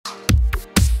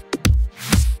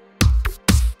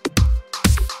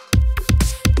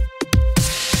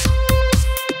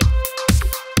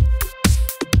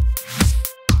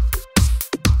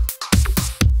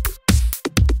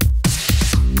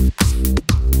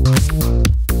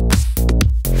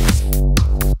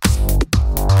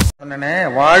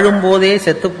வாழும்போதே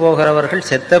செத்து போகிறவர்கள்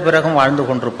செத்த பிறகும் வாழ்ந்து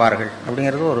கொண்டிருப்பார்கள்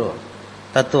அப்படிங்கிறது ஒரு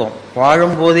தத்துவம்.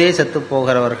 வாழும்போதே செத்து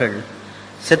போகிறவர்கள்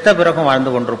செத்த பிறகும்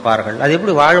வாழ்ந்து கொண்டிருப்பார்கள். அது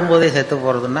எப்படி வாழும்போதே செத்து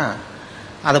போறதுன்னா,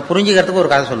 அதை புரிஞ்சுக்கிறதுக்கு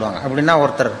ஒரு கதை சொல்லுவாங்க. அப்படின்னா,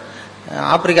 ஒருத்தர்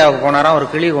ஆப்பிரிக்காவுக்கு போனாராம், ஒரு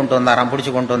கிளி கொண்டு வந்தாராம்,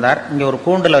 பிடிச்சி கொண்டு வந்தார். இங்கே ஒரு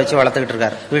கூண்டில் வச்சு வளர்த்துக்கிட்டு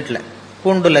இருக்காரு. வீட்டில்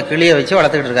கூண்டில் கிளியை வச்சு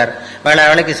வளர்த்துக்கிட்டு இருக்காரு.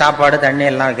 வேலைக்கு சாப்பாடு தண்ணி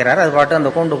எல்லாம் வைக்கிறாரு. அது பாட்டு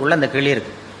அந்த கூண்டுக்குள்ளே அந்த கிளி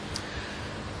இருக்கு.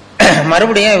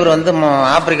 மறுபடியும் இவர்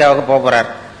ஆப்பிரிக்காவுக்கு போகிறார்,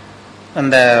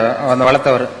 அந்த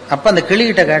வளர்த்தவர். அப்போ அந்த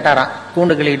கிளிகிட்ட கேட்டாராம்,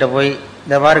 கூண்டு கிளிகிட்ட போய்,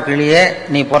 இந்த வார கிளியே,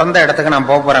 நீ பிறந்த இடத்துக்கு நான்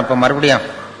போகிறேன், இப்போ மறுபடியும்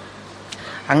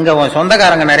அங்கே உன்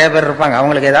சொந்தக்காரங்க நிறைய பேர் இருப்பாங்க,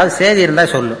 அவங்களுக்கு ஏதாவது செய்தி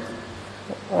இருந்தால் சொல்லு,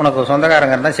 உனக்கு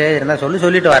சொந்தக்காரங்க இருந்தால் செய்தி இருந்தால்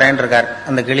சொல்லிட்டு வரேன்னு இருக்கார்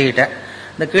அந்த கிளிகிட்ட.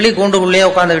 இந்த கிளி கூண்டுக்குள்ளேயே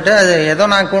உட்காந்துக்கிட்டு, அது ஏதோ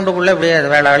நான் கூண்டுக்குள்ளே இப்படியே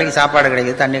வேலைக்கு சாப்பாடு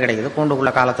கிடைக்குது, தண்ணி கிடைக்குது,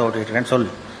 கூண்டுக்குள்ளே காலத்தை ஓட்டிகிட்டு இருக்கேன்னு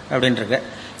சொல்லு அப்படின்ட்டு இருக்கு.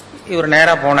 இவர்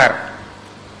நேராக போனார்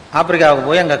ஆப்பிரிக்காவுக்கு.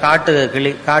 போய் அங்கே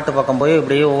காட்டு பக்கம் போய்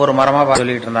இப்படியே ஒவ்வொரு மரமாக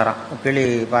சொல்லிட்டு இருந்தாராம். கிளி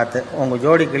பார்த்து, உங்கள்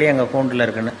ஜோடி கிளி எங்கள் கூண்டில்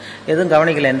இருக்குன்னு. எதுவும்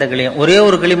கவனிக்கல எந்த கிளியும். ஒரே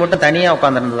ஒரு கிளி மட்டும் தனியாக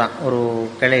உட்காந்துருந்துதான் ஒரு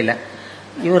கிளையில்.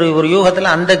 இவர்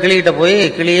யூகத்தில் அந்த கிளிகிட்ட போய்,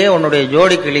 கிளியே உன்னுடைய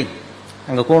ஜோடி கிளி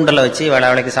அங்கே கூண்டில் வச்சு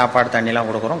வேலைக்கு சாப்பாடு தண்ணிலாம்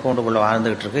கொடுக்குறோம், கூண்டுக்குள்ளே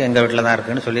வாழ்ந்துகிட்டு இருக்கு, எங்கள் வீட்டில் தான்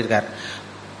இருக்குன்னு சொல்லியிருக்காரு.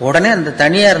 உடனே அந்த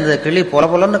தனியாக இருந்த கிளி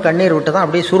பொலன்னு கண்ணீர் விட்டு தான்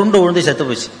அப்படியே சுருண்டு விழுந்து செத்து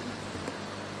போச்சு.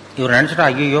 இவர் நினச்சிட்டா,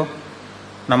 ஐயோ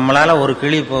நம்மளால ஒரு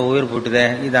கிளி இப்போ உயிர் போட்டுதே,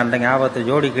 இது அந்த ஞாபகத்து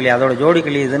ஜோடி கிளி, அதோட ஜோடி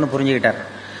கிளி இதுன்னு புரிஞ்சுக்கிட்டார்.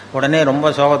 உடனே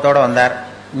ரொம்ப சோகத்தோடு வந்தார்.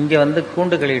 இங்கே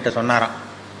கூண்டு கிளிகிட்ட சொன்னாராம்.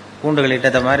 கூண்டு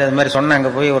கிளிகிட்ட அது மாதிரி சொன்ன,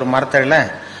 அங்கே போய் ஒரு மரத்தடியில்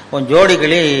உன் ஜோடி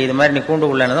கிளி இது மாதிரி நீ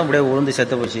கூண்டுக்குள்ளேனதும் அப்படியே உளுந்து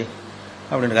செத்து போச்சு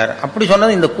அப்படின்னுக்காரு. அப்படி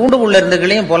சொன்னது இந்த கூண்டுக்குள்ளே இருந்த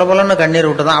கிளியும் பொலன்னு கண்ணீர்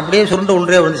விட்டு தான் அப்படியே சுருண்டு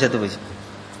உள்ளே விழுந்து செத்து போச்சு.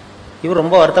 இவர்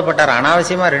ரொம்ப வருத்தப்பட்டார்,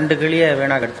 அனாவசியமாக 2 கிளியை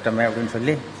வீணாக எடுத்துட்டோமே அப்படின்னு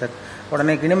சொல்லி.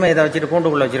 உடனே கிணிமை இதை வச்சுட்டு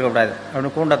கூண்டுக்குள்ளே வச்சிருக்கக்கூடாது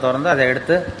அப்படின்னு கூண்டை திறந்து அதை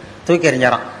எடுத்து தூக்கி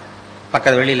எறிஞ்சாராம்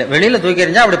பக்கத்து வெளியில் தூக்கி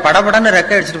எறிஞ்சா அப்படி படப்படன்னு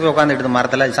ரெக்கை அடிச்சுட்டு போய் உட்காந்துக்கிட்டு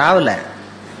மரத்தில். சாவில்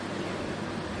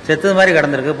செத்தது மாதிரி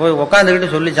கிடந்திருக்கு. போய்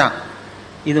உட்காந்துக்கிட்டு சொல்லிச்சான்,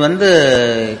 இது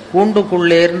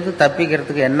கூண்டுக்குள்ளே இருந்து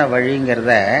தப்பிக்கிறதுக்கு என்ன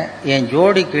வழிங்கிறத என்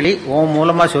ஜோடி கிளி உன்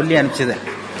மூலமா சொல்லி அனுப்பிச்சுது.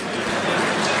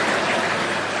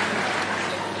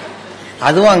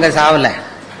 அதுவும் அங்க சாவல,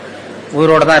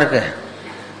 உயிரோட தான் இருக்கு.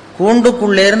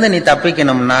 கூண்டுக்குள்ளே இருந்து நீ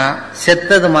தப்பிக்கணும்னா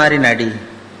செத்தது மாதிரி நடி,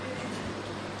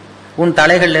 உன்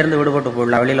தலைகள்ல இருந்து விடுபட்டு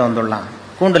போயிடலாம், வெளியில வந்துடலாம்,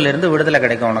 கூண்டுல இருந்து விடுதலை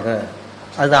கிடைக்கும் உனக்கு.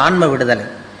 அது ஆன்ம விடுதலை.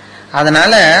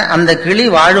 அதனால அந்த கிளி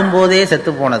வாழும் போதே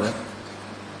செத்து போனது,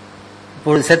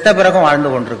 இப்பொழுது செத்த பிறகும் வாழ்ந்து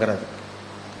கொண்டிருக்கிறது.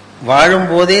 வாழும்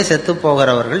போதே செத்து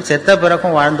போகிறவர்கள் செத்த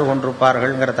பிறகும் வாழ்ந்து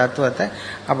கொண்டிருப்பார்கள்ங்கிற தத்துவத்தை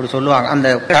அப்படி சொல்லுவாங்க. அந்த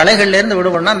தலைகள்ல இருந்து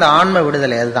விடுபடனா அந்த ஆன்ம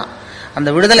விடுதலை. அதுதான் அந்த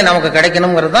விடுதலை நமக்கு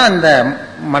கிடைக்கணுங்கிறது தான் இந்த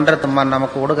மன்றத்து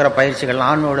நமக்கு கொடுக்குற பயிற்சிகள்.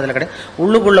 ஆன்ம விடுதலை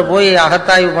உள்ளுக்குள்ள போய்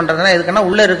அகத்தாய்வு பண்றதுன்னா எதுக்குன்னா,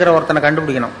 உள்ள இருக்கிற ஒருத்தனை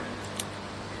கண்டுபிடிக்கணும்.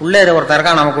 உள்ளே ஒருத்தர்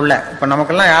இருக்கா நமக்குள்ள. இப்ப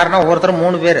நமக்கெல்லாம் யாருன்னா ஒவ்வொருத்தரும்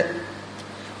 3 பேர்.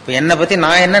 இப்ப என்னை பத்தி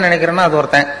நான் என்ன நினைக்கிறேன்னா அது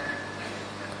ஒருத்தன்,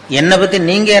 என்னை பத்தி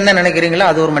நீங்க என்ன நினைக்கிறீங்களோ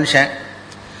அது ஒரு மனுஷன்.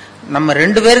 நம்ம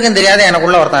 2 பேருக்கும் தெரியாத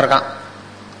எனக்குள்ள ஒருத்தன் இருக்கான்,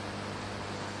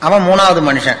 அவன் 3வது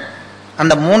மனுஷன்.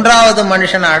 அந்த 3வது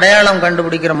மனுஷனை அடையாளம்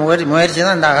கண்டுபிடிக்கிற முயற்சி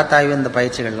தான் இந்த அகத்தாய்வு, இந்த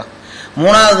பயிற்சிகள்லாம்.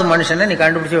 3வது மனுஷனை நீ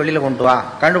கண்டுபிடிச்சு வெளியில கொண்டு வா,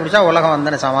 கண்டுபிடிச்சா உலகம்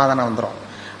வந்து சமாதானம் வந்துடும்.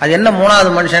 அது என்ன 3வது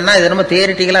மனுஷன்னா, இது ரொம்ப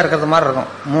தியரிட்டிக்கலா இருக்கிறது மாதிரி இருக்கும்.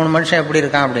 3 மனுஷன் எப்படி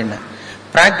இருக்கான் அப்படின்னு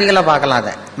பிராக்டிக்கலா பார்க்கலாம்.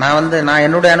 அதை நான்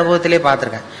என்னுடைய அனுபவத்திலே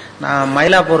பார்த்திருக்கேன். நான்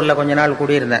மயிலாப்பூர்ல கொஞ்ச நாள்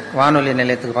குடியிருந்தேன், வானொலி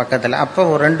நிலையத்துக்கு பக்கத்துல. அப்போ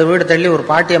ஒரு 2 வீடு தள்ளி ஒரு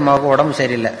பாட்டி அம்மாவுக்கு உடம்பு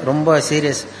சரியில்லை, ரொம்ப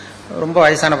சீரியஸ், ரொம்ப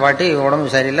வயசான பாட்டி, உடம்பு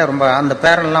சரியில்லை. ரொம்ப அந்த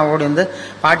பேரெல்லாம் ஓடி வந்து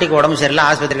பாட்டிக்கு உடம்பு சரியில்லை,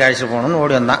 ஆஸ்பத்திரிக்கு அழைச்சிட்டு போகணும்னு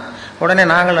ஓடி வந்தான். உடனே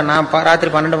நான்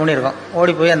ராத்திரி 12 மணி இருக்கும்,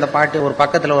 ஓடி போய் அந்த பாட்டி ஒரு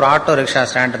பக்கத்தில் ஒரு ஆட்டோ ரிக்ஷா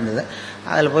ஸ்டாண்ட் இருந்தது,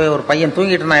 அதில் போய் ஒரு பையன்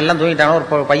தூங்கிட்டு இருந்தான், எல்லாம் தூங்கிட்டானோ,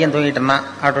 ஒரு பையன் தூங்கிட்டு இருந்தான்.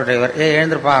 ஆட்டோ டிரைவர்,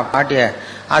 எழுந்திருப்பா, பாட்டியை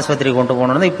ஆஸ்பத்திரிக்கு கொண்டு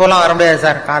போகணும்னு. இப்போலாம் வர முடியாது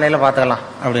சார், காலையில் பார்த்துக்கலாம்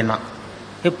அப்படின்னா.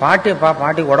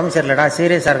 பாட்டிக்கு உடம்பு சரியில்லடா,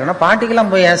 சீரியஸாக இருக்குன்னா,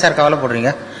 பாட்டிக்கெல்லாம் போய் ஏன் சார்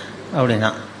கவலைப்படுறீங்க அப்படின்னா.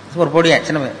 ஒரு பொடியன்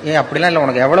சின்ன அப்படிலாம் இல்லை,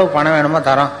 உனக்கு எவ்வளவு பணம் வேணுமோ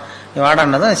தரோம், நீ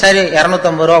வாடான்னதும் சரி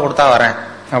 250 ரூபா கொடுத்தா வரேன்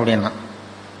அப்படின்னா.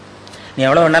 நீ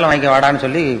எவ்வளோ வேணாலும் வாங்கிக்க வாடான்னு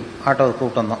சொல்லி ஆட்டோவை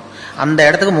கூப்பிட்டு வந்தோம். அந்த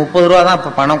இடத்துக்கு 30 ரூபா தான்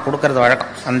இப்போ பணம் கொடுக்கறது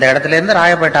வழக்கம். அந்த இடத்துலேருந்து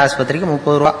ராயப்பேட்டை ஆஸ்பத்திரிக்கு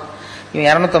 30 ரூபா. இவன்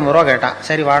 250 ரூபா கேட்டான்.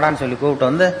 சரி வாடான்னு சொல்லி கூப்பிட்டு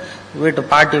வந்து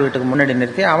பாட்டி வீட்டுக்கு முன்னாடி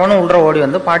நிறுத்தி, அவனும் உள்ள ஓடி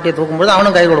வந்து பாட்டியை தூக்கும்போது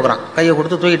அவனும் கை கொடுக்குறான். கையை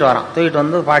கொடுத்து தூக்கிட்டு வரான். தூக்கிட்டு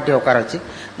வந்து பாட்டியை உட்கார வச்சு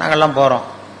நாங்கள்லாம் போகிறோம்.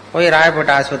 போய்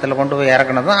ராயப்பேட்டை ஆஸ்பத்திரியில் கொண்டு போய்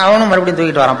இறக்குனதும் அவனும் மறுபடியும்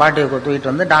தூக்கிட்டு வரான். பாட்டியை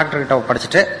தூக்கிட்டு வந்து டாக்டர்கிட்ட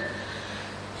ஒப்படைச்சிட்டு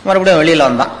மறுபடியும் வெளியில்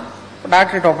வந்தான்.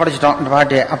 டாக்டர்கிட்ட ஒப்படைச்சிட்டோம் இந்த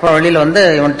பாட்டியை. அப்புறம் வெளியில் வந்து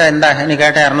இவன்கிட்ட இந்தா நீ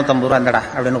கேட்ட 250 ரூபா இந்தடா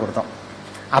அப்படின்னு கொடுத்தோம்.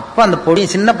 அப்போ அந்த பொடி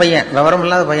சின்ன பையன், விவரம்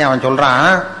இல்லாத பையன், அவன் சொல்கிறான்,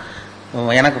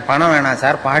 எனக்கு பணம் வேணாம்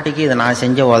சார், பாட்டிக்கு இது நான்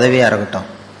செஞ்ச உதவியாக இருக்கட்டும்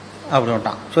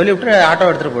அப்படின்ட்டான். சொல்லிவிட்டு ஆட்டோ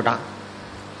எடுத்துகிட்டு போயிட்டான்.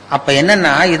 அப்போ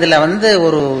என்னன்னா, இதில்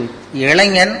ஒரு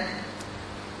இளைஞன்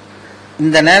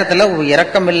இந்த நேரத்தில்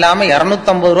இரக்கம் இல்லாமல்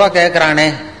 250 ரூபா கேட்குறானே,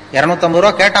 250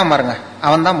 ரூபா கேட்டான் பாருங்க,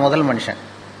 அவன் தான் முதல் மனுஷன்.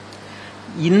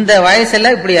 இந்த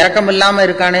வயசுல இப்படி இறக்கம் இல்லாம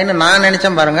இருக்கானேன்னு நான்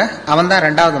நினைச்சேன் பாருங்க. அவன் தான்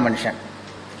 2வது மனுஷன்.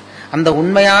 அந்த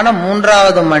உண்மையான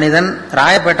 3வது மனிதன்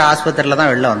ராயப்பேட்டை ஆஸ்பத்திரியில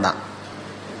தான் வெளில வந்தான்.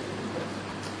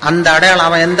 அந்த அடையாளம்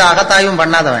அவன் எந்த அகத்தாயும்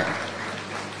பண்ணாதவன்.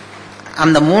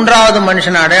 அந்த 3வது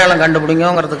மனுஷன் அடையாளம்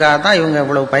கண்டுபிடிங்கிறதுக்காக தான் இவங்க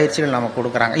இவ்வளவு பயிற்சிகள் நமக்கு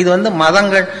கொடுக்குறாங்க. இது வந்து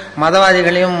மதங்கள்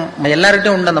மதவாதிகளையும்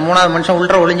எல்லார்கிட்டையும் உண்டு. அந்த 3வது மனுஷன்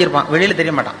உள்ள ஒளிஞ்சிருப்பான், வெளியில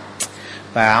தெரிய மாட்டான்.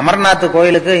 இப்ப அமர்நாத்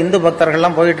கோயிலுக்கு இந்து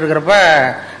பக்தர்கள்லாம் போயிட்டு இருக்கிறப்ப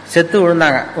செத்து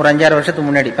விழுந்தாங்க ஒரு 5-6 வருஷத்துக்கு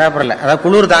முன்னாடி பேப்பர்ல. அதாவது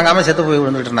குளிர் தாங்காம செத்து போய்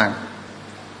விழுந்துட்டு இருந்தாங்க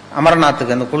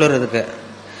அமர்நாத்துக்கு, அந்த குளிர் இதுக்கு.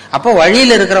 அப்போ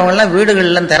வழியில் இருக்கிறவங்க எல்லாம்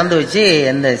வீடுகள்லாம் திறந்து வச்சு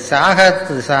இந்த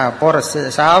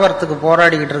சாவறதுக்கு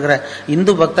போராடிக்கிட்டு இருக்கிற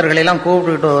இந்து பக்தர்களை எல்லாம்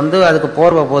கூப்பிட்டுக்கிட்டு வந்து அதுக்கு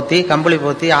போர்வை போத்தி கம்பளி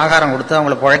போத்தி ஆகாரம் கொடுத்து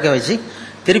அவங்கள புழைக்க வச்சு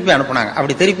திருப்பி அனுப்புனாங்க.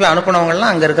 அப்படி திருப்பி அனுப்புனவங்க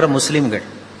எல்லாம் அங்க இருக்கிற முஸ்லீம்கள்.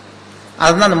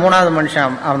 அதுதான் அந்த 3வது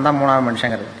மனுஷன். அவன் தான் 3வது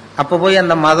மனுஷங்கிறது. அப்ப போய்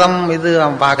அந்த மதம் இது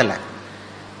அவன் பார்க்கல.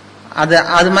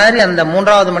 அது மாதிரி அந்த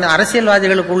 3வது மனிதன்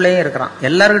அரசியல்வாதிகளுக்குள்ளேயும் இருக்கிறான்,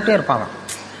 எல்லாருக்கிட்டையும் இருப்பான்.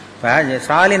 இப்போ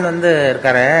ஸ்டாலின் வந்து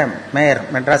இருக்காரு மேயர்,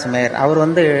 மெட்ராஸ் மேயர். அவர்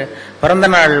வந்து பிறந்த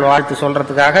நாள் வாழ்த்து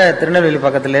சொல்றதுக்காக திருநெல்வேலி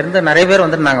பக்கத்துல இருந்து நிறைய பேர்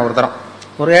வந்துருந்தாங்க.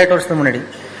 ஒரு 8 வருஷத்துக்கு முன்னாடி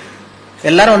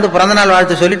எல்லாரும் வந்து பிறந்த நாள்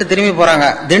வாழ்த்து சொல்லிட்டு திரும்பி போறாங்க.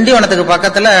 திண்டிவனத்துக்கு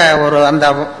பக்கத்துல ஒரு அந்த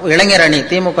இளைஞர் அணி,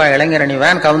 திமுக இளைஞர் அணி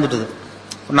வேன் கவுந்துட்டுது.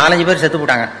 4-5 பேர் செத்து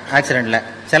போட்டாங்க ஆக்சிடென்ட்ல.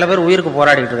 சில பேர் உயிருக்கு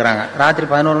போராடிட்டு இருக்காங்க. ராத்திரி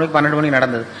 11 மணிக்கு 12 மணிக்கு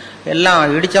நடந்தது. எல்லாம்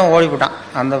இடிச்சவன் ஓடி போட்டான்.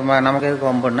 அந்த நமக்கு எதுக்கு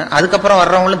வம்புன்னு. அதுக்கப்புறம்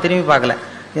வர்றவங்களும் திரும்பி பார்க்கல,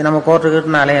 இது நம்ம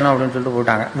கோர்ட்டுக்கு அலையணும் அப்படின்னு சொல்லிட்டு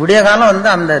போட்டாங்க. விடிய காலம் வந்து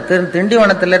அந்த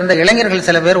திண்டிவனத்துல இருந்த இளைஞர்கள்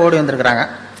சில பேர் ஓடி வந்திருக்கிறாங்க.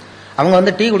 அவங்க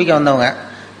வந்து டீ குடிக்க வந்தவங்க.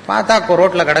 பார்த்தா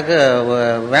ரோட்ல கிடக்கு,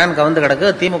 வேன் கவுந்து கிடக்கு,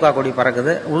 திமுக கொடி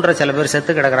பறக்குது. உள்ள சில பேர்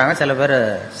செத்து கிடக்குறாங்க, சில பேர்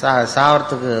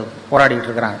சாவறதுக்கு போராடிட்டு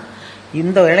இருக்கிறாங்க.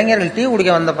 இந்த இளைஞர்கள் டீ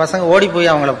குடிக்க வந்த பசங்க ஓடி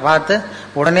போய் அவங்கள பார்த்து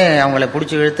உடனே அவங்கள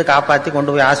பிடிச்சி இழுத்து காப்பாற்றி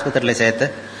கொண்டு போய் ஆஸ்பத்திரியில் சேர்த்து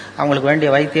அவங்களுக்கு வேண்டிய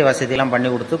வைத்திய வசதியெல்லாம் பண்ணி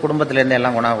கொடுத்து குடும்பத்திலேருந்து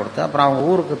எல்லாம் குணம் கொடுத்து அப்புறம் அவங்க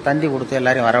ஊருக்கு தந்தி கொடுத்து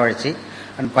எல்லாரையும் வரவழைச்சி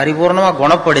பரிபூர்ணமாக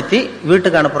குணப்படுத்தி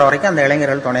வீட்டுக்கு அனுப்புற வரைக்கும் அந்த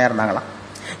இளைஞர்கள் துணையா இருந்தாங்களாம்.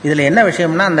 இதுல என்ன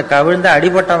விஷயம்னா, அந்த கவிழ்ந்த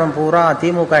அடிபட்டவன் பூரா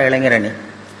திமுக இளைஞரணி,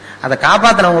 அதை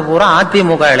காப்பாத்தினவங்க பூரா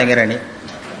அதிமுக இளைஞரணி.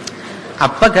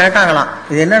 அப்ப கேட்டாங்களாம்,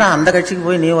 இது என்னடா அந்த கட்சிக்கு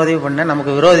போய் நீ உதவி பண்ண,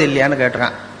 நமக்கு விரோதி இல்லையான்னு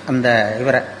கேட்டிருக்கான் அந்த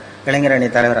இவரை இளைஞரணி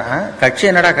தலைவர். கட்சி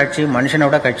என்னடா கட்சி, மனுஷனை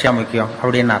விட கட்சியா முக்கியம்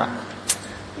அப்படின்னாராம்.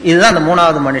 இதுதான் அந்த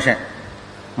 3வது மனுஷன்.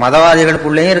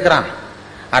 மதவாதிகளுக்குள்ளேயும் இருக்கிறான்,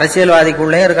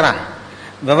 அரசியல்வாதிக்குள்ளேயும் இருக்கிறான்,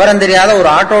 விவரம் தெரியாத ஒரு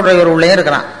ஆட்டோ டிரைவர் உள்ளேயும்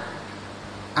இருக்கிறான்.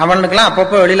 அவனுக்கெல்லாம்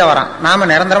அப்பப்போ வெளியில வரான். நாம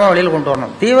நிரந்தரமா வெளியில கொண்டு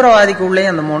வரணும். தீவிரவாதிக்கு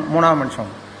உள்ளேயும் அந்த 3வது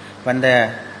மனுஷன். இப்ப இந்த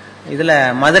இதுல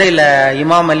மதுரையில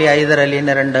இமாம் அலி, ஐதர்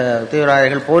அலின்னு 2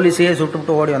 தீவிரவாதிகள் போலீஸையே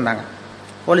சுட்டுவிட்டு ஓடி வந்தாங்க.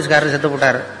 போலீஸ்காரர் செத்து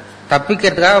போட்டாரு.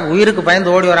 தப்பிக்கிறதுக்காக உயிருக்கு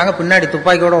பயந்து ஓடி வராங்க. பின்னாடி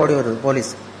துப்பாக்கியோட ஓடி வருது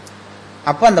போலீஸ்.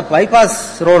 அப்ப அந்த பைபாஸ்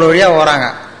ரோடு வழியா வராங்க.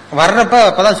 வர்றப்ப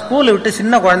அப்பதான் ஸ்கூல் விட்டு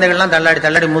சின்ன குழந்தைகள்லாம்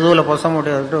தள்ளாடி முதுகுல பொசம்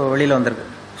விட்டு வெளியில வந்திருக்கு.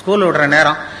 ஸ்கூல் விடுற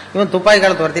நேரம் இவன்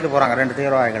துப்பாக்கியால துரத்திட்டு போறாங்க 2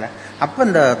 தீவிரவாதிகளை. அப்ப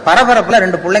இந்த பரபரப்புல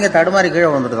 2 பிள்ளைங்க தடுமாறி கீழே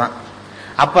வந்துட்டுதான்.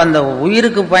 அப்ப அந்த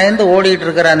உயிருக்கு பயந்து ஓடிட்டு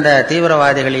இருக்கிற அந்த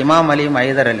தீவிரவாதிகள் இமாம் அலியும்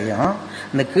ஐதர் அலியும்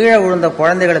இந்த கீழே விழுந்த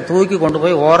குழந்தைகளை தூக்கி கொண்டு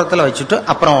போய் ஓரத்துல வச்சுட்டு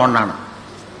அப்புறம் ஓடினான்.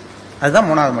 அதுதான்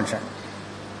 3வது மனுஷன்.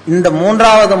 இந்த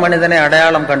 3வது மனிதனை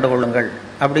அடையாளம் கண்டுகொள்ளுங்கள்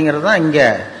அப்படிங்கிறது தான் இங்க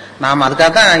நாம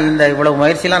அதுக்காகத்தான் இந்த இவ்வளவு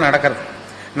முயற்சியெல்லாம் நடக்கிறது.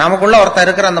 நமக்குள்ள ஒருத்தர்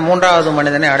இருக்கிற அந்த 3வது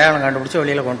மனிதனை அடையாளம் கண்டுபிடிச்சு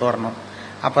வெளியில கொண்டு வரணும்.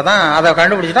 அப்பதான் அதை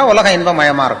கண்டுபிடிச்சிட்டா உலகம்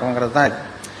இன்பமயமா இருக்குங்கிறது தான்.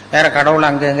 வேற கடவுள்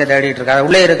அங்க எங்க தேடிட்டு இருக்காது.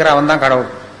 உள்ளே இருக்கிற அவன் தான் கடவுள்.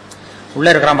 உள்ளே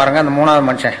இருக்கிறான் பாருங்க அந்த 3வது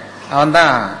மனுஷன், அவன்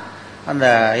தான் அந்த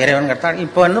இறைவன் கர்த்தான்.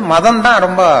 இப்ப வந்து மதம் தான்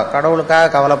ரொம்ப கடவுளுக்காக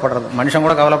கவலைப்படுறது, மனுஷன்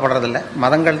கூட கவலைப்படுறது இல்லை.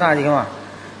 மதங்கள் தான் அதிகமா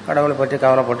கடவுளை பற்றி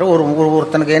கவலைப்பட்டு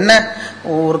ஒருத்தனுக்கு என்ன,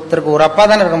 ஒருத்தருக்கு ஒரு அப்பா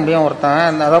தானே இருக்க முடியும்.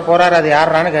 ஒருத்தன் அதான் போறாரு, அது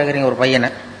யாரான்னு கேக்குறீங்க. ஒரு பையனை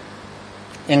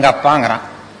எங்க அப்பாங்கிறான்.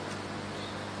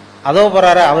 அதோ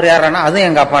போறாரு, அவர் யாரானா அதுவும்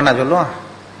எங்க அப்பான்னா சொல்லுவான்.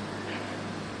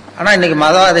 ஆனா இன்னைக்கு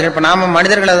மதவாதிகள், இப்ப நாம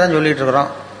மனிதர்களை தான் சொல்லிட்டு இருக்கிறோம்.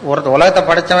 உலகத்தை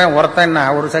படைச்சவன் ஒருத்தன் என்ன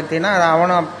ஒரு சக்தினா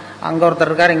அவனும் அங்க ஒருத்தர்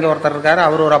இருக்காரு, இங்க ஒருத்தர் இருக்காரு,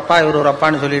 அவர் ஒரு அப்பா இவர் ஒரு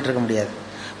அப்பான்னு சொல்லிட்டு இருக்க முடியாது.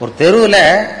 ஒரு தெருவுல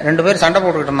 2 பேர் சண்டை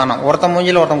போட்டுக்கிட்டு இருந்தானோ, ஒருத்தன்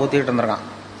மூஞ்சில ஒருத்தன் குத்திக்கிட்டு இருந்திருக்கான்.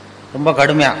 ரொம்ப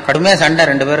கடுமையா சண்டை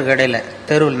 2 பேருக்கு இடையில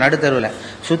தெருவில், நடு தெருவில்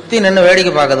சுத்தி நின்று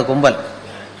வேடிக்கை பார்க்குது கும்பல்,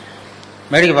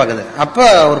 வேடிக்கை பார்க்குது. அப்ப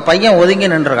ஒரு பையன் ஒதுங்கி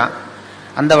நின்றுருக்கான்.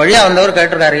 அந்த வழியா வந்தவர்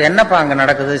கேட்டிருக்காரு, என்னப்பா அங்க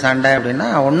நடக்குது சண்டை அப்படின்னா,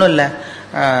 ஒன்றும் இல்லை,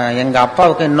 எங்க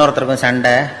அப்பாவுக்கும் இன்னொருத்தருக்கும்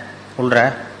சண்டை உள்ற,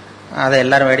 அதை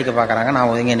எல்லாரும் வேடிக்கை பார்க்குறாங்க, நான்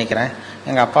ஒதுங்கி நிற்கிறேன்,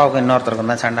 எங்க அப்பாவுக்கும்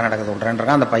இன்னொருத்தருக்கும் தான் சண்டை நடக்குது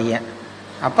உள்றேன்றான் அந்த பையன்.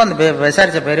 அப்ப அந்த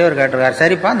விசாரிச்ச பெரியவர் கேட்டிருக்காரு,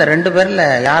 சரிப்பா அந்த 2 பேர்ல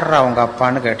யாரா உங்க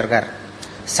அப்பான்னு கேட்டிருக்காரு.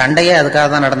 சண்டையே அதுக்காக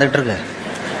தான் நடந்துட்டு இருக்கு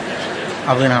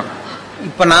அப்படின்னா.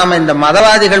 இப்ப நாம இந்த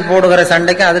மதவாதிகள் போடுகிற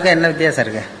சண்டைக்கு அதுக்கு என்ன வித்தியாசம்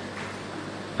இருக்கு?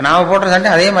 நாம போடுற சண்டை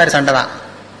அதே மாதிரி சண்டை தான்,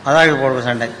 மதவாதிகள் போடுற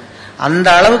சண்டை. அந்த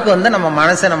அளவுக்கு வந்து நம்ம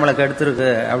மனசை நம்மளுக்கு எடுத்துருக்கு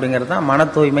அப்படிங்கிறது தான் மன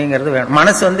தூய்மைங்கிறது வேணும்.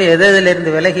 மனசு வந்து எதுல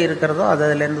இருந்து விலகி இருக்கிறதோ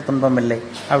அதுல இருந்து துன்பம் இல்லை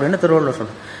அப்படின்னு திருவள்ளுவர்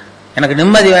சொல்ற. எனக்கு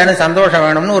நிம்மதி வேணும், சந்தோஷம்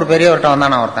வேணும்னு ஒரு பெரியவர்கிட்ட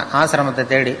வந்தான் ஒருத்தன், ஆசிரமத்தை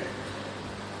தேடி.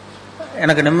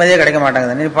 எனக்கு நிம்மதியே கிடைக்க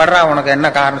மாட்டேங்குது, நீ படுறா, உனக்கு என்ன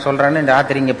காரணம் சொல்கிறேன்னு இந்த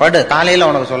ராத்திரி இங்கே படு, காலையில்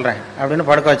உனக்கு சொல்கிறேன் அப்படின்னு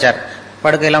படுக்க வச்சார்.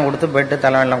 படுக்கையெல்லாம் கொடுத்து பெட்டு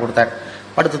தலைவெல்லாம் கொடுத்தார்.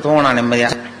 படுத்து தூங்கினான்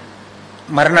நிம்மதியாக.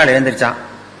 மறுநாள் எழுந்திரிச்சான்.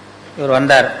 இவர்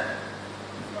வந்தார்.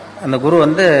 அந்த குரு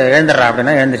வந்து எழுந்துடுறா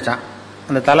அப்படின்னா எழுந்திரிச்சான்.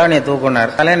 அந்த தலைவனையை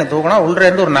தூக்குனார். தலைவனை தூக்குனா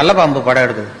உள்ளேருந்து ஒரு நல்ல பாம்பு படம்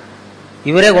எடுக்குது.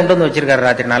 இவரே கொண்டு வந்து வச்சிருக்காரு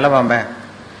ராத்திரி நல்ல பாம்பை.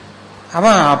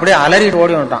 அவன் அப்படியே அலறிட்டு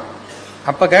ஓடி வந்துட்டான்.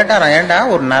 அப்போ கேட்டாரான், ஏண்டா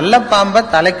ஒரு நல்ல பாம்பை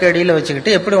தலைக்கு அடியில்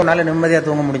வச்சுக்கிட்டு எப்படி உன்னால நிம்மதியாக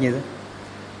தூங்க முடிஞ்சுது?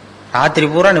 ராத்திரி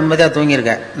பூரா நிம்மதியாக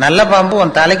தூங்கியிருக்க, நல்ல பாம்பு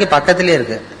உன் தலைக்கு பக்கத்துலேயே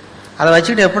இருக்கு, அதை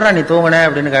வச்சுக்கிட்டு எப்படிடா நீ தூங்கின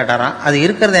அப்படின்னு கேட்டாரான். அது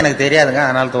இருக்கிறது எனக்கு தெரியாதுங்க,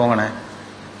 அதனால தூங்கினேன்.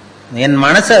 என்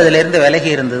மனசு அதிலிருந்து விலகி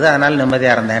இருந்தது, அதனால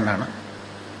நிம்மதியாக இருந்தேன் நான்.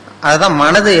 அதுதான்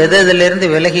மனது எது எதிலிருந்து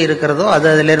விலகி இருக்கிறதோ அது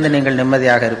அதிலிருந்து நீங்கள்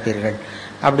நிம்மதியாக இருப்பீர்கள்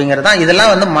அப்படிங்கிறதான்.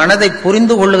 இதெல்லாம் வந்து மனதை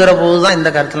புரிந்து கொள்ளுகிற போதுதான் இந்த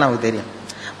கருத்துல நமக்கு தெரியும்.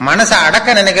 மனசை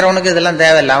அடக்க நினைக்கிறவனுக்கு இதெல்லாம்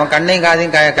தேவையில்லை. அவன் கண்ணையும்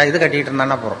காதையும் இது கட்டிட்டு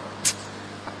இருந்தான்னா போறோம்,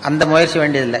 அந்த முயற்சி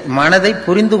வேண்டியதில்லை. மனதை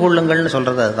புரிந்து கொள்ளுங்கள்னு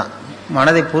சொல்றது அதுதான்.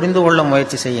 மனதை புரிந்து கொள்ள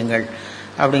முயற்சி செய்யுங்கள்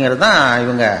அப்படிங்கிறது தான்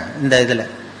இவங்க இந்த இதுல.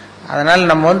 அதனால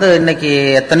நம்ம வந்து இன்னைக்கு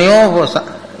எத்தனையோ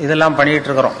இதெல்லாம் பண்ணிட்டு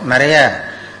இருக்கிறோம். நிறைய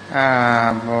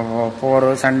போர்,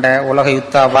 சண்டை, உலக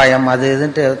யுத்த அபாயம், அது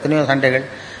இதுன்ட்டு எத்தனையோ சண்டைகள்.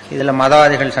 இதில்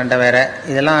மதவாதிகள் சண்டை வேற.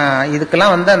 இதெல்லாம்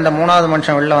இதுக்கெல்லாம் வந்து அந்த மூணாவது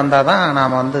மனுஷன் வெளில வந்தால் தான்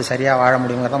நாம் வந்து சரியாக வாழ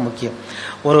முடியுங்கிறது தான் முக்கியம்.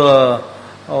 ஒரு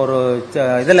ஒரு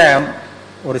இதில்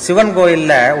ஒரு சிவன்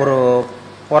கோயிலில் ஒரு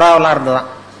புறாவெல்லாம் இருந்துதான்.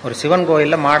 ஒரு சிவன்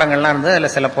கோயிலில் மாடங்கள்லாம் இருந்தது,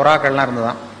 அதில் சில புறாக்கள்லாம்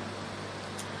இருந்துதான்.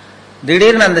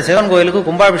 திடீர்னு அந்த சிவன் கோயிலுக்கு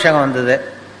கும்பாபிஷேகம் வந்தது.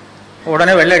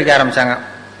 உடனே வெள்ளை அடிக்க ஆரம்பிச்சாங்க.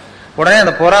 உடனே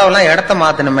அந்த புறாவெல்லாம் இடத்த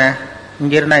மாற்றணுமே,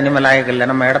 இங்கே இருந்தால் இனிமேல் லாயக்கு இல்லை,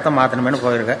 நம்ம இடத்த மாற்றணுமேனு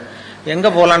போயிருக்கு. எங்கே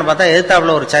போகலான்னு பார்த்தா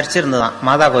எதிர்த்தாப்புல ஒரு சர்ச் இருந்துதான்,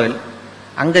 மாதா கோயில்.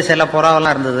 அங்கே சில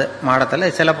புறாவெல்லாம் இருந்தது மாடத்தில்,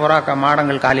 சில புறா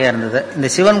மாடங்கள் காலியாக இருந்தது. இந்த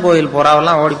சிவன் கோயில்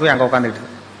புறாவெல்லாம் ஓடி போய் அங்கே உட்காந்துக்கிட்டு.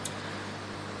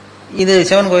 இது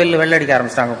சிவன் கோயில் வெள்ளை அடிக்க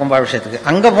ஆரம்பிச்சிட்டாங்க கும்பாபிஷேகத்துக்கு.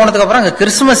 அங்கே போனதுக்கப்புறம் அங்கே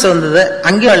கிறிஸ்துமஸ் வந்தது,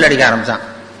 அங்கேயும் வெள்ளை அடிக்க ஆரம்பிச்சான்.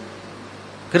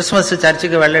 கிறிஸ்துமஸ்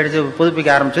சர்ச்சுக்கு வெள்ளை அடித்து புதுப்பிக்க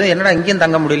ஆரம்பிச்சது. என்னடா இங்கேயும்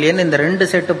தங்க முடியலையேன்னு இந்த 2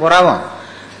 செட்டு புறாவும்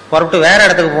புறப்பட்டு வேற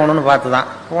இடத்துக்கு போகணும்னு பார்த்து தான்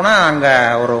போனால் அங்கே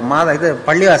ஒரு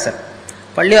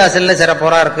பள்ளிவாசலில் சில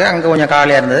புறா இருக்குது, அங்கே கொஞ்சம்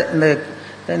காலியாக இருந்தது.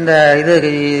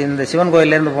 இந்த சிவன்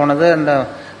கோயிலேருந்து போனது, இந்த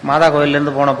மாதா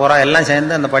கோயிலேருந்து போன புறா எல்லாம்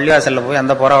சேர்ந்து அந்த பள்ளிவாசலில் போய்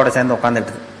அந்த புறாவோட சேர்ந்து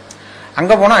உட்காந்துட்டு.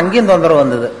 அங்கே போனால் அங்கேயும் தொந்தரவு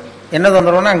வந்தது. என்ன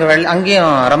தொந்தரவுன்னா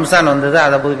அங்கேயும் ரம்சான் வந்தது,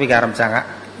 அதை புதுப்பிக்க ஆரம்பித்தாங்க.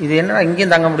 இது என்னடா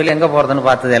இங்கேயும் தங்க முடியல, எங்கே போகிறதுன்னு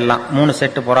பார்த்தது எல்லாம் 3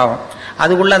 செட்டு புறாவும்.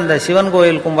 அதுக்குள்ளே அந்த சிவன்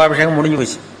கோயில் கும்பாபிஷேகம் முடிஞ்சு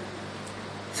போச்சு.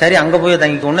 சரி அங்கே போய்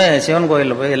தங்கிக்கொண்டு சிவன்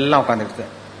கோயிலில் போய் எல்லாம் உட்காந்துக்கிட்டு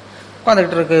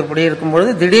இருக்கு. இப்படி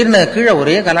இருக்கும்பொழுது திடீர்னு கீழே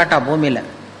ஒரே கலாட்டா பூமியில்.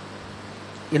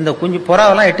 இந்த குஞ்சு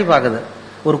புறாவெல்லாம் எட்டி பார்க்குது.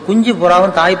 ஒரு குஞ்சு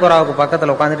புறாவும் தாய் புறாவுக்கு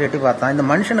பக்கத்தில் உட்காந்துட்டு எட்டி பார்த்தான். இந்த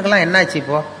மனுஷனுக்கெல்லாம் என்ன ஆச்சு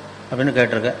இப்போ அப்படின்னு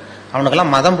கேட்டிருக்கு.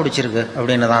 அவனுக்கெல்லாம் மதம் பிடிச்சிருக்கு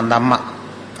அப்படின்னு தான் அந்த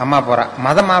அம்மா புறா.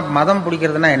 மதம்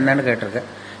பிடிக்கிறதுனா என்னன்னு கேட்டிருக்கு.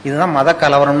 இதுதான் மத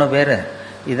கலவரம்னு பேர்,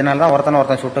 இதனால தான்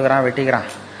ஒருத்தன் சுட்டுக்கிறான், வெட்டிக்கிறான்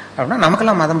அப்படின்னா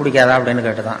நமக்கெல்லாம் மதம் பிடிக்காதா அப்படின்னு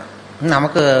கேட்டுதான்.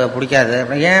 நமக்கு பிடிக்காது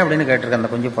ஏன் அப்படின்னு கேட்டிருக்கு அந்த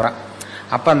குஞ்சு புறா.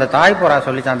 அப்போ அந்த தாய் புறா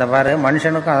சொல்லிச்சான், அந்த பாரு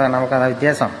மனுஷனுக்கும் நமக்கு அதான்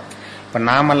வித்தியாசம். இப்போ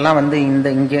நாமெல்லாம் வந்து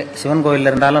இங்கே சிவன் கோயிலில்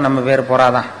இருந்தாலும் நம்ம பேர்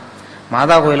புறாதான்,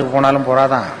 மாதா கோயிலுக்கு போனாலும்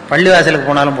புறாதான், பள்ளிவாசலுக்கு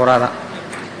போனாலும் புறாதான்.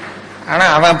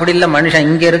 ஆனால் அவன் அப்படி இல்லை, மனுஷன்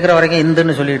இங்கே இருக்கிற வரைக்கும்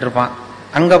இந்துன்னு சொல்லிட்டு இருப்பான்,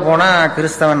 அங்கே போனால்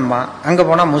கிறிஸ்தவன்மா, அங்கே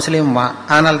போனால் முஸ்லீம்மா,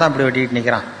 அதனால தான் இப்படி வெட்டிட்டு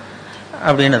நிற்கிறான்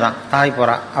அப்படின்னு தான் தாய்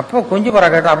புறா. அப்போ குஞ்சு புறா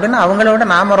கேட்டோம், அப்படின்னா அவங்கள விட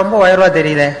நாம ரொம்ப உயர்வா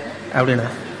தெரியுதே அப்படின்னு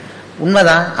தான்.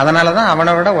 உண்மைதான். அதனால தான்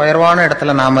அவனை விட உயர்வான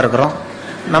இடத்துல நாம இருக்கிறோம்,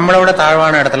 நம்மளை விட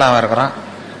தாழ்வான இடத்துல அவன் இருக்கிறான்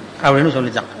அப்படின்னு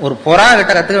சொல்லிச்சான். ஒரு புறா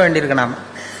கிட்ட கற்றுக்க வேண்டியிருக்கு நாம.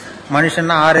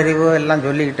 மனுஷன்னா 6 அறிவு எல்லாம்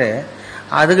சொல்லிக்கிட்டு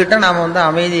அதுகிட்ட நாம் வந்து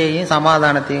அமைதியையும்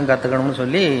சமாதானத்தையும் கற்றுக்கணும்னு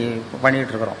சொல்லி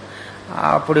பண்ணிகிட்டு இருக்கிறோம்.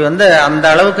 அப்படி வந்து அந்த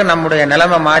அளவுக்கு நம்முடைய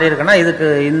நிலைமை மாறி இருக்குன்னா இதுக்கு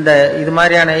இது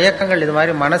மாதிரியான இயக்கங்கள், இது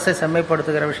மாதிரி மனசை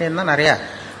செம்மைப்படுத்துகிற விஷயம்தான் நிறையா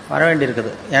வர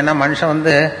வேண்டியிருக்குது. ஏன்னா மனுஷன்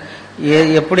வந்து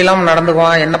எப்படிலாம்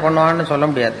நடந்துக்குவான், என்ன பண்ணுவான்னு சொல்ல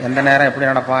முடியாது. எந்த நேரம் எப்படி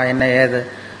நடப்பான், என்ன ஏது.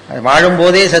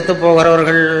 வாழும்போதே செத்து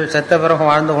போகிறவர்கள் செத்த பிறகு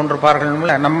வாழ்ந்து கொண்டிருப்பார்கள்.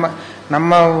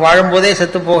 நம்ம வாழும்போதே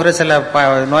செத்து போகிற சில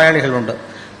நோயாளிகள் உண்டு.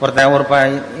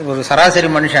 ஒரு சராசரி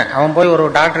மனுஷன் அவன் போய் ஒரு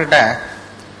டாக்டர்கிட்ட,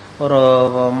 ஒரு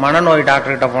மனநோய்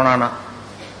டாக்டர்கிட்ட போனானா,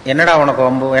 என்னடா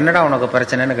உனக்கு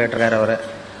பிரச்சனைன்னு கேட்டிருக்காரு அவரு.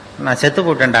 நான் செத்து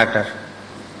போட்டேன் டாக்டர்.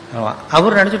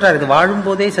 அவர் நினைச்சுட்டார், இது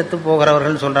வாழும்போதே செத்து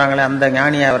போகிறவர்கள் சொல்றாங்களே அந்த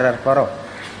ஞானியா அவர் இருப்பாரோ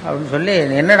அப்படின்னு சொல்லி,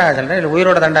 என்னடா சொல்றேன், இல்லை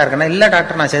உயிரோட தண்டா இருக்கேன்னா, இல்லை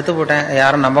டாக்டர் நான் செத்து போட்டேன்,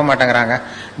 யாரும் நம்ப மாட்டேங்கிறாங்க,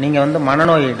 நீங்க வந்து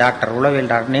மனநோய் டாக்டர்,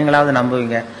 உளவியல் டாக்டர், நீங்களாவது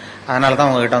நம்புவீங்க, அதனால தான்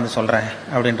உங்ககிட்ட வந்து சொல்றேன்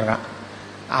அப்படின்றான்.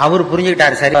 அவர்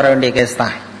புரிஞ்சுக்கிட்டாரு, சரி வர வேண்டிய கேஸ்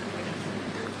தான்,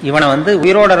 இவனை வந்து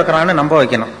உயிரோட இருக்கிறான்னு நம்ப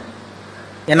வைக்கணும்,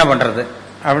 என்ன பண்றது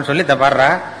அப்படின்னு சொல்லி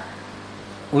பாடுறா.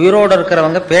 உயிரோடு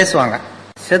இருக்கிறவங்க பேசுவாங்க,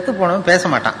 செத்து போனவன் பேச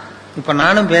மாட்டான். இப்ப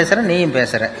நானும் பேசுறேன், நீயும்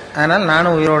பேசுற, அதனால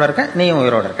நானும் உயிரோட இருக்கேன், நீயும்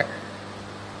உயிரோட இருக்க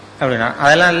அப்படின்னா,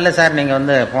 அதெல்லாம் இல்லை சார், நீங்க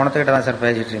வந்து போனத்துக்கிட்ட தான் சார்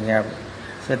பேசிட்டு இருக்கீங்க,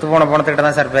 செத்து போன போனத்துக்கிட்ட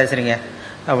தான் சார் பேசுறீங்க,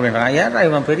 அப்படின்றான். ஏன்னா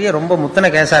இவன் பெரிய ரொம்ப முத்தனை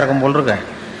கேஸா இருக்கும் போல் இருக்க,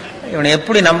 இவனை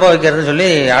எப்படி நம்ப வைக்கிறதுன்னு சொல்லி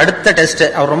அடுத்த டெஸ்ட்.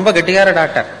 அவர் ரொம்ப கெட்டிக்கார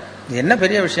டாக்டர். என்ன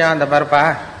பெரிய விஷயம், அந்த பாருப்பா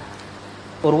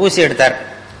ஒரு ஊசி எடுத்தார்.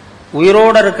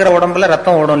 உயிரோட இருக்கிற உடம்புல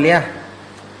ரத்தம் ஓடும் இல்லையா,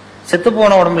 செத்து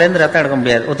போன உடம்புல இருந்து ரத்தம் எடுக்க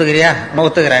முடியாது, ஒத்துக்கிறியா? நான்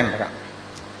ஒத்துக்கிறேன்.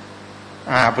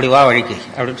 அப்படி வா வழிக்கு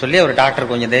அப்படின்னு சொல்லி ஒரு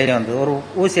டாக்டர் கொஞ்சம் தைரியம் வந்து ஒரு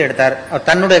ஊசி எடுத்தார். அவர்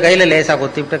தன்னுடைய கையில லேசா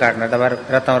குத்தி விட்டு காட்டினார்.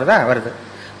 ரத்தம் வருதா? வருது.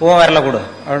 உன் விரல கொடு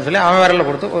அப்படின்னு சொல்லி அவன் விரல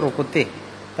கொடுத்து ஒரு குத்தி,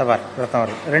 தபார் ரத்தம்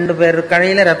வருது. 2 பேர்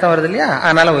கையில ரத்தம் வருது இல்லையா,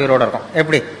 அதனால உயிரோட இருக்கும்.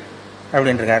 எப்படி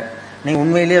அப்படின்னு இருக்காரு. நீ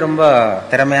உண்மையிலேயே ரொம்ப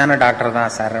திறமையான டாக்டர்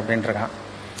தான் சார் அப்படின்னு இருக்கான்.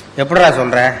 எப்படிடா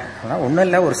சொல்ற? ஒன்றும்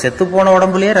இல்லை, ஒரு செத்து போன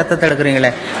உடம்புலயே ரத்தத்தை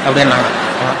எடுக்கிறீங்களே அப்படின்னா.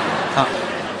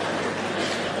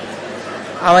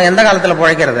 அவன் எந்த காலத்துல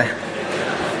பிழைக்கிறது?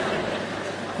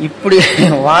 இப்படி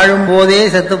வாழும்போதே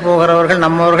செத்து போகிறவர்கள்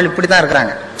நம்மவர்கள் இப்படித்தான்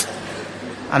இருக்கிறாங்க.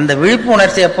 அந்த விழிப்பு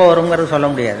உணர்ச்சி எப்போ வருங்கிறது சொல்ல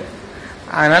முடியாது.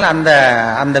 அதனால அந்த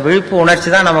அந்த விழிப்பு உணர்ச்சி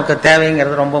தான் நமக்கு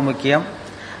தேவைங்கிறது ரொம்ப முக்கியம்.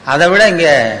 அதை விட இங்க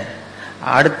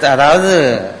அடுத்து, அதாவது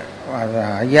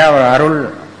ஐயா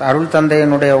அருள்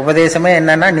தந்தையினுடைய உபதேசமே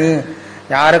என்னன்னா, நீ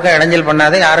யாருக்கும் இடைஞ்சல்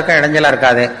பண்ணாதே, யாருக்கும் இடைஞ்சலா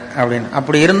இருக்காதே அப்படின்னு.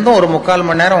 அப்படி இருந்தும் ஒரு 3/4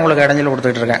 மணி நேரம் உங்களுக்கு இடைஞ்சல்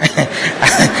கொடுத்துட்டு இருக்கேன்.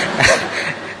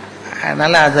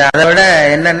 அதனால அதை விட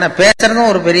என்னன்னா, பேசுறதும்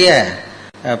ஒரு பெரிய,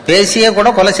 பேசியே கூட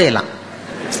கொலை செய்யலாம்,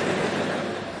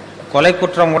 கொலை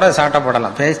குற்றம் கூட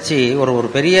சாட்டப்படலாம். பேச்சு ஒரு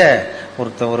பெரிய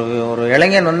ஒரு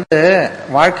இளைஞன் வந்து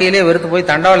வாழ்க்கையிலே வெறுத்து போய்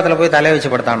தண்டவாளத்துல போய் தலையை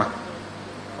வச்சு படுத்தானா.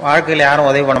 வாழ்க்கையில யாரும்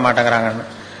உதவி பண்ண மாட்டேங்கிறாங்கன்னு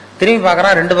திரும்பி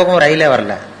பார்க்கறான், 2 பக்கமும் ரயிலே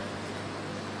வரல.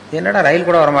 என்னடா ரயில்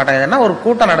கூட வர மாட்டேங்குதுன்னா, ஒரு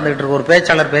கூட்டம் நடந்துகிட்டு இருக்கு, ஒரு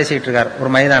பேச்சாளர் பேசிட்டு இருக்காரு ஒரு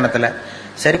மைதானத்துல.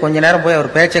 சரி கொஞ்ச நேரம் போய் அவர்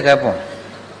பேச்சை கேட்போம்,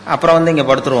 அப்புறம் வந்து இங்க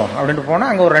படுத்துருவோம் அப்படின்ட்டு போனா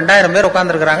அங்க ஒரு 2000 பேர்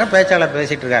உட்கார்ந்துருக்காங்க. பேச்சாளர்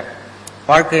பேசிட்டு இருக்காரு,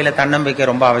 வாழ்க்கையில தன்னம்பிக்கை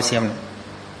ரொம்ப அவசியம்னு.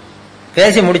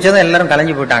 பேசி முடிச்சதும் எல்லாரும்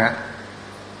கலைஞ்சு போயிட்டாங்க.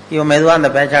 இவன் மெதுவா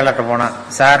அந்த பேச்சாளர்கிட்ட போனான்.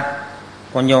 சார்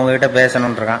கொஞ்சம் உங்ககிட்ட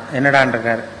பேசணும்னு இருக்கான். என்னடான்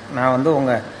இருக்காரு. நான் வந்து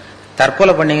உங்க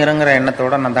தற்கொலை பண்ணிக்கிறேங்கிற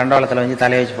எண்ணத்தோட நான் தண்டவாளத்துல வந்து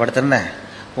தலையை வச்சு படுத்திருந்தேன்.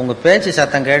 உங்க பேச்சு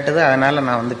சத்தம் கேட்டது, அதனால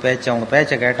நான் வந்து உங்க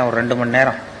பேச்சை கேட்டேன் ஒரு 2 மணி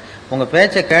நேரம். உங்க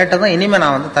பேச்சை கேட்டதும் இனிமே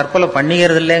நான் வந்து தற்கொலை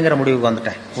பண்ணிக்கிறது இல்லைங்கிற முடிவுக்கு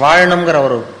வந்துட்டேன். வாழணுங்கிற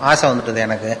ஒரு ஆசை வந்துட்டது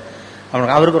எனக்கு.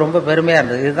 அவருக்கு ரொம்ப பெருமையா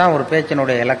இருந்தது. இதுதான் ஒரு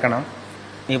பேச்சினுடைய இலக்கணம்.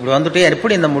 நீ இப்படி வந்துட்டு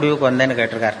எப்படி இந்த முடிவுக்கு வந்தேன்னு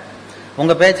கேட்டிருக்காரு.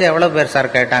 உங்க பேச்சை எவ்வளவு பேர்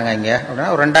சார் கேட்டாங்க இங்க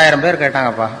அப்படின்னா, ஒரு 2000 பேர்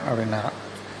கேட்டாங்கப்பா அப்படின்னாராம்.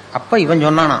 அப்ப இவன்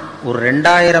சொன்னானா, ஒரு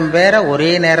 2000 பேரை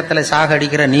ஒரே நேரத்துல சாக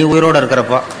அடிக்கிற நீ உயிரோட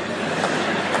இருக்கிறப்போ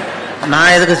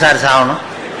நான் எதுக்கு சார் சாகணும்,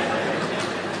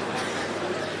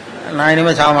 நான்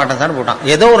இனிமே சாக மாட்டேன் சார் போட்டான்.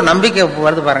 ஏதோ ஒரு நம்பிக்கை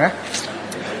வருது பாருங்க.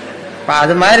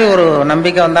 அது மாதிரி ஒரு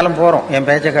நம்பிக்கை வந்தாலும் போறோம் என்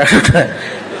பேச்சை கேட்டு.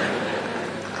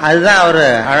 அதுதான் அவரு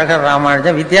அழகர்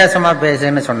ராமானுஜன் வித்தியாசமா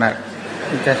பேசுன்னு சொன்னார்.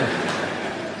 வித்தியாசம்,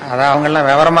 அதான் அவங்க எல்லாம்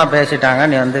விவரமா பேசிட்டாங்க,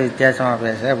 நீ வந்து வித்தியாசமா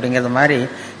பேசு அப்படிங்கிறது மாதிரி.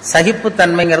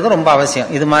 சகிப்புத்தன்மைங்கிறது ரொம்ப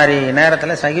அவசியம். இது மாதிரி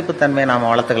நேரத்துல சகிப்புத்தன்மையை நாம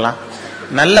வளர்த்துக்கலாம்.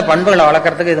 நல்ல பண்புகளை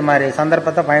வளர்க்கறதுக்கு இது மாதிரி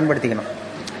சந்தர்ப்பத்தை பயன்படுத்திக்கணும்.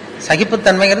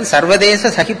 சகிப்புத்தன்மைங்கிறது சர்வதேச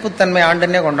சகிப்புத்தன்மை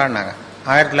ஆண்டுன்னே கொண்டாடினாங்க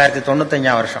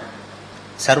 1995 வருஷம்.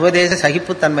 சர்வதேச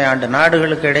சகிப்புத்தன்மை ஆண்டு.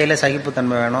 நாடுகளுக்கு இடையில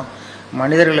சகிப்புத்தன்மை வேணும்,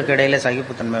 மனிதர்களுக்கு இடையில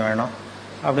சகிப்புத்தன்மை வேணும்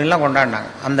அப்படின்லாம் கொண்டாடினாங்க.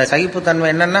 அந்த சகிப்புத்தன்மை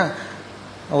என்னன்னா,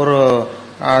 ஒரு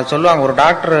சொல்லுவாங்க, ஒரு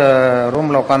டாக்டர்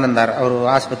ரூம்ல உட்காந்துருந்தார் அவர்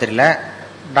ஆஸ்பத்திரியில.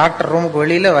 டாக்டர் ரூமுக்கு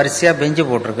வெளியில வரிசையா பெஞ்சு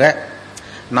போட்டிருக்கு.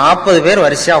 40 பேர்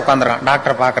வரிசையா உட்காந்துருக்கான்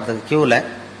டாக்டரை பாக்கிறதுக்கு கியூல.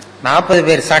 40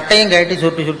 பேர் சட்டையும் கட்டி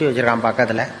சுட்டி சுட்டி வச்சிருக்கான்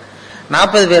பக்கத்துல.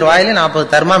 40 பேர் வாயில 40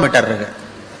 தெர்மாமீட்டர் இருக்கு.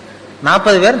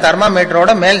 40 பேர்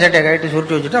தெர்மாமீட்டரோட மேல் சட்டையை கட்டி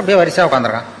சுருட்டி வச்சுட்டு அப்படியே வரிசையா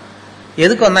உட்காந்துருக்கான்.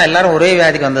 எதுக்கு வந்தா, எல்லாரும் ஒரே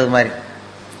வியாதிக்கு வந்தது மாதிரி.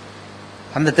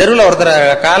 அந்த தெருவில் ஒருத்தர்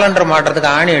காலண்டர் மாட்டுறதுக்கு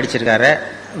ஆணி அடிச்சிருக்காரு,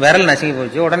 விரல் நசுங்கி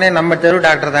போச்சு. உடனே நம்ம தெரு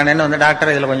டாக்டர் தானேன்னு வந்து,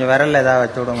 டாக்டர் இதுல கொஞ்சம் விரல் ஏதாவது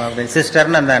வச்சு விடுங்க அப்படின்னு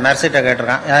சிஸ்டர்னு அந்த நர்ஸிட்ட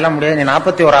கேட்டிருக்கான். அதெல்லாம் முடியாது, நீ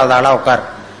 41வது ஆளா உட்கார்.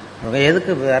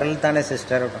 எதுக்கு, விரல் தானே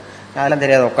சிஸ்டர், அதெல்லாம்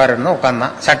தெரியாது உட்காரு இருந்தோம்.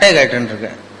 உட்காந்தான். சட்டையை கேட்டுன்னு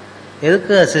இருக்கு.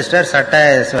 எதுக்கு சிஸ்டர், சட்டை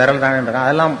விரல் தானே இருக்கான்.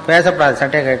 அதெல்லாம் பேசப்படாது,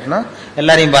 சட்டையை கேட்டணும்,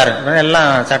 எல்லாரையும் பாரு. எல்லாம்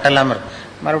சட்டை இல்லாம இருக்கு.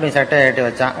 மறுபடியும் சட்டையை கட்டி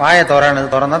வச்சான். வாயை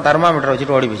திறந்தான், தெர்மாமீட்டர்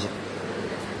வச்சுட்டு ஓடி போச்சு.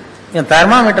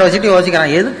 தெர்மாமீட்டர் வச்சுட்டு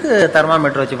யோசிக்கிறான், எதுக்கு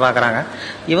தெர்மாமீட்டர் வச்சு பாக்குறாங்க,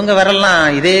 இவங்க விரல்லாம்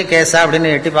இதே கேஸா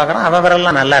அப்படின்னு எட்டி பாக்குறான். அவன்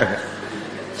விரல்லாம் நல்லா இருக்கு.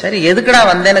 சரி எதுக்குடா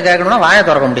வந்தேன்னு கேட்கணும்னா வாயை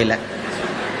திறக்க முடியல.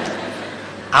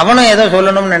 அவனும் ஏதோ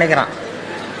சொல்லணும்னு நினைக்கிறான்.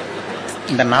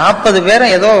 இந்த 40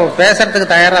 பேரும் ஏதோ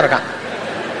பேசுறதுக்கு தயாரா இருக்கான்,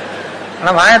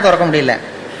 ஆனா வாயை திறக்க முடியல.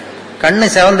 கண்ணு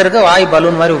செவந்திருக்கு, வாய்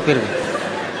பலூன் மாதிரி உப்பிருக்கு.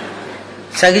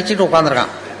 சகிச்சுட்டு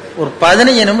உட்காந்துருக்கான். ஒரு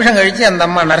 15 நிமிஷம் கழிச்சு அந்த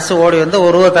அம்மா நர்ஸ் ஓடி வந்து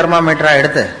ஒரு தெர்மாமீட்டரா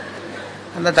எடுத்து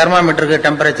அந்த தெர்மாமீட்டருக்கு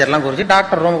டெம்பரேச்சர்லாம் குறிச்சு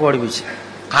டாக்டர் ரூமுக்கு ஓடி போச்சு.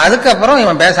 அதுக்கப்புறம்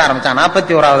இவன் பேச ஆரம்பிச்சான்.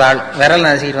 41வது ஆள் விரல்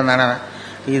நசிக்கிட்டு இருந்தானே.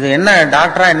 இது என்ன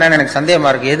டாக்டரா என்னன்னு எனக்கு சந்தேகமா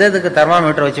இருக்கு, எதுக்கு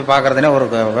தெர்மாமீட்டர் வச்சு பாக்குறதுனே ஒரு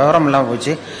விவரம் இல்லாம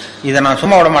போச்சு. இதை நான்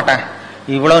சும்மா விட மாட்டேன்,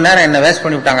 இவ்வளவு நேரம் என்ன வேஸ்ட்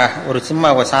பண்ணி விட்டாங்க ஒரு சும்மா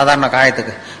சாதாரண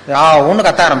காயத்துக்கு. ஒண்ணு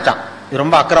கத்த ஆரம்பிச்சான், இது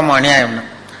ரொம்ப அக்கிரமம் அநியாயம்னு.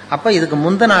 அப்ப இதுக்கு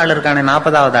முந்தின ஆள் இருக்கானே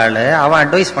 40வது ஆளு, அவன்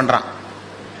அட்வைஸ் பண்றான்,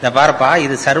 இத பாருப்பா,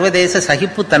 இது சர்வதேச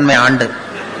சகிப்புத்தன்மை ஆண்டு.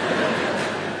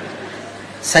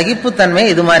 சகிப்புத்தன்மை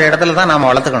இது மாதிரி இடத்துல தான் நாம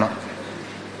வளர்த்துக்கணும்.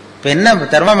 இப்ப என்ன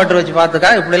தெர்மாமீட்டர் வச்சு பார்த்துக்கா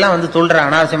இப்படி எல்லாம் வந்து துள்ளுற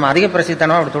அனாவசியமா அதிக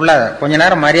பிரசித்தனமா அப்படி துள்ளாத, கொஞ்ச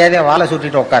நேரம் மரியாதையா வாழை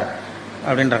சுட்டிட்டு உட்கார்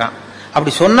அப்படின்றான்.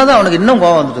 அப்படி சொன்னதும் அவனுக்கு இன்னும்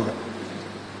கோவம் வந்துட்டுது.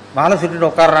 வாழை சுட்டிட்டு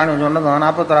உட்காரான்னு சொன்னதும்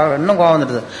 40 இன்னும் கோவம்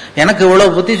வந்துட்டுது. எனக்கு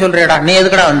இவ்வளவு புத்தி சொல்றியடா, நீ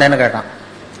எதுக்கடா வந்தேன்னு கேட்டான்.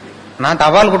 நான்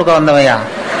தபால் கொடுக்க வந்தவையா?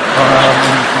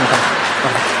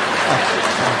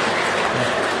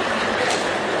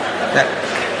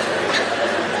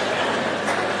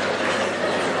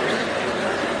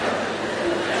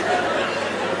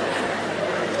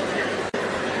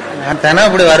 நான் தினம்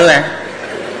இப்படி வருவேன்,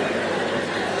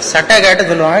 சட்டை கேட்டு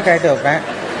சொல்லுவாங்க, கேட்டு வைப்பேன்,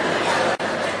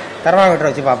 தெர்மாமீட்டர்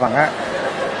வச்சு பார்ப்பாங்க.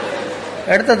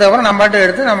 எடுத்ததுக்கப்புறம் நம்ம பாட்டு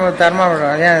எடுத்து நம்ம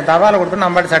தெர்மாமீட்டர் ஏன் தபாலை கொடுத்து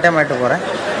நம்ம பாட்டு சட்டையை மாட்டு போகிறேன்.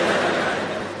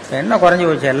 என்ன குறைஞ்சி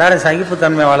போச்சு, எல்லாரும்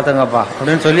சகிப்புத்தன்மை வளர்த்துங்கப்பா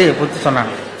அப்படின்னு சொல்லி புத்தி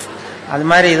சொன்னாங்க. அது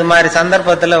மாதிரி இது மாதிரி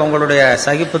சந்தர்ப்பத்தில் உங்களுடைய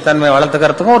சகிப்புத்தன்மை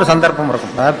வளர்த்துக்கிறதுக்கும் ஒரு சந்தர்ப்பம்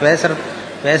இருக்கும். அதாவது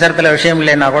பேசுறதுல விஷயம்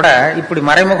இல்லைன்னா கூட இப்படி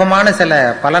மறைமுகமான சில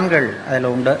பலன்கள்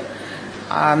அதில் உண்டு.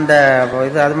 அந்த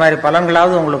இது அது மாதிரி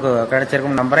பலன்களாவது உங்களுக்கு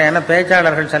கிடைச்சிருக்கும் நம்புறேன். ஏன்னா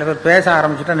பேச்சாளர்கள் சில பேர் பேச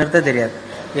ஆரம்பிச்சுட்டா நிறுத்த தெரியாது,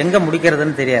 எங்க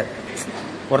முடிக்கிறதுன்னு தெரியாது.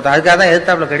 ஒருத்தர் அதுக்காக தான்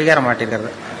எதிர்த்தாப்புல கடிகார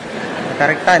மாட்டிருக்கிறது.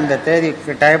 கரெக்டா இந்த தேதி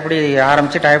டயப்படி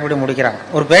ஆரம்பிச்சு டயப்படி முடிக்கிறாங்க.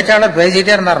 ஒரு பேச்சாளர்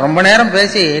பேசிட்டே இருந்தார், ரொம்ப நேரம்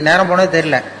பேசி நேரம் போனதே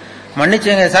தெரியல.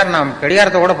 மன்னிச்சுங்க சார், நான்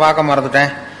கடிகாரத்தை கூட பார்க்க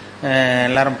மறந்துட்டேன்,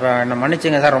 எல்லாரும் என்ன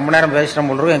மன்னிச்சுங்க சார், ரொம்ப நேரம் பேசிட்டேன்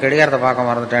போல் என் கடிகாரத்தை பார்க்க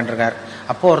மறந்துட்டேன் இருக்காரு.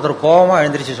 அப்போ ஒருத்தர் கோபமா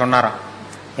எழுந்திரிச்சு சொன்னாராம்,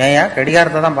 ஏயா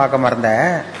கடிகாரத்தை தான் பார்க்க மறந்த,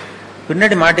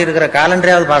 பின்னாடி மாட்டி இருக்கிற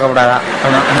காலண்டரையாவது பார்க்க கூடாதா?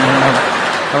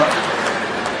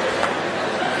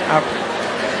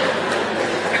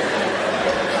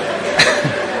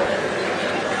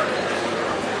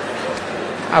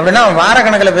 அப்படின்னா அவன்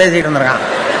வாரக்கணக்கில் பேசிட்டு இருந்திருக்கான்.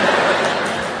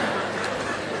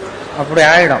 அப்படி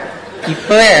ஆயிடும்.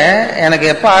 இப்பவே எனக்கு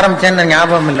எப்ப ஆரம்பிச்சேன்னு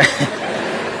ஞாபகம் இல்லை,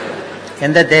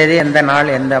 எந்த தேதி எந்த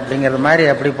நாள் எந்த அப்படிங்கிறது மாதிரி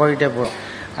அப்படி போயிட்டே போகும்.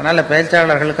 அதனால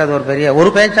பேச்சாளர்களுக்கு அது ஒரு பெரிய.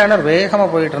 ஒரு பேச்சாளர் வேகமா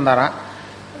போயிட்டு இருந்தாராம்,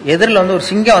 எதிரில் வந்து ஒரு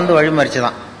சிங்கம் வந்து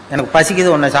வழிமறிச்சுதான், எனக்கு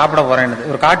பசிக்குது ஒன்றை சாப்பிட போறேன்னு.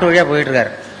 ஒரு காட்டு வழியா போயிட்டு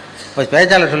இருக்காரு. இப்போ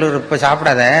பேச்சாளர் சொல்லுவார், இப்போ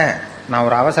சாப்பிடாத, நான்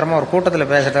ஒரு அவசரமா ஒரு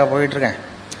கூட்டத்தில் பேசுறதுக்காக போயிட்டு இருக்கேன்,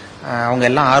 அவங்க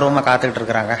எல்லாம் ஆர்வமா காத்துக்கிட்டு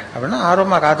இருக்கிறாங்க அப்படின்னா,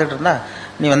 ஆர்வமா காத்துக்கிட்டு இருந்தா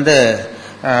நீ வந்து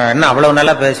என்ன அவ்வளவு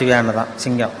நல்லா பேசுவியான்னு தான்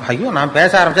சிங்கம். ஐயோ நான்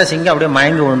பேச ஆரம்பிச்சா சிங்கம் அப்படியே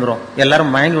மயங்கி விழுந்துரும்,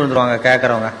 எல்லாரும் மயங்கி விழுந்துருவாங்க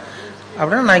கேட்கறவங்க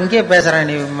அப்படின்னா, நான் இங்கேயே பேசுறேன்,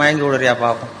 நீ மயங்கி விடுறியா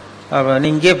பாப்போம், நீ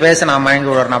இங்கேயே பேச, நான் மயங்கி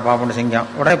விடுறேன் நான் பாப்போம்னு சிங்கம்.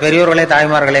 உடனே பெரியவர்களே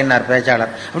தாய்மார்களேன்னார்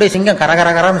பேச்சாளர். அப்படியே சிங்கம்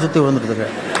கரகரகரான்னு சுத்தி விழுந்துட்டு.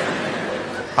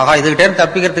 ஆஹா இதுகிட்டே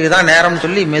தப்பிக்கிறதுக்கு தான் நேரம்னு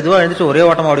சொல்லி மெதுவா எழுந்துட்டு ஒரே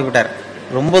ஓட்டமா ஓடி விட்டார்.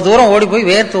 ரொம்ப தூரம் ஓடி போய்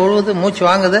வேர்த்து ஒழுகுது, மூச்சு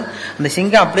வாங்குது. அந்த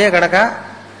சிங்கம் அப்படியே கிடக்கா,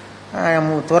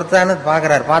 துரத்தான்னு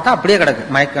பாக்குறாரு, பார்த்தா அப்படியே கிடக்கு,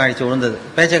 மயக்கம் அடிச்சு விழுந்தது,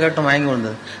 பேச்சை கேட்டு மயங்கி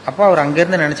விழுந்தது. அப்போ அவர்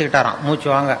அங்கிருந்து நினைச்சுக்கிட்டாராம், மூச்சு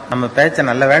வாங்க, நம்ம பேச்ச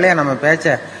நல்ல வேலையா நம்ம பேச்ச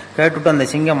கேட்டுட்டு அந்த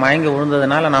சிங்கம் மயங்கி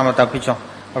விழுந்ததுனால நாம தப்பிச்சோம்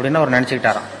அப்படின்னு அவர்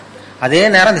நினைச்சுக்கிட்டாராம். அதே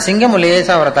நேரம் அந்த சிங்கம்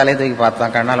லேசா அவரை தலையை தூக்கி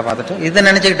பார்த்தான், கண்ணால பார்த்துட்டு இதை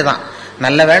நினைச்சுக்கிட்டு தான்,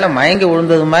 நல்ல வேலை மயங்கி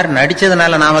விழுந்தது மாதிரி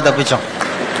நடிச்சதுனால நாம தப்பிச்சோம்,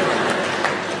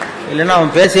 இல்லைன்னா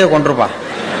அவன் பேசியே கொண்டிருப்பான்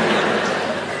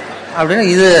அப்படின்னு.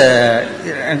 இது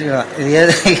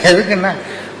எதுக்குன்னா,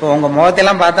 இப்போ உங்க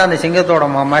முகத்தையெல்லாம் பார்த்தா அந்த சிங்கத்தோட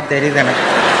முகம் மாதிரி தெரியுது எனக்கு.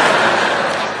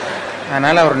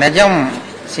 அதனால ஒரு நிஜம்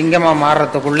சிங்கமா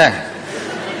மாறுறதுக்குள்ள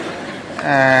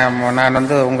நான்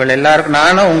வந்து உங்கள் எல்லாருக்கும்,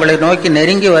 நானும் உங்களை நோக்கி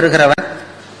நெருங்கி வருகிறவன்,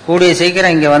 கூடிய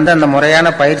சீக்கிரம் இங்க வந்து அந்த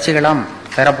முறையான பயிற்சிகளும்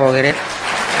பெறப்போகிறேன்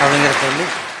அப்படிங்கிற சொல்லி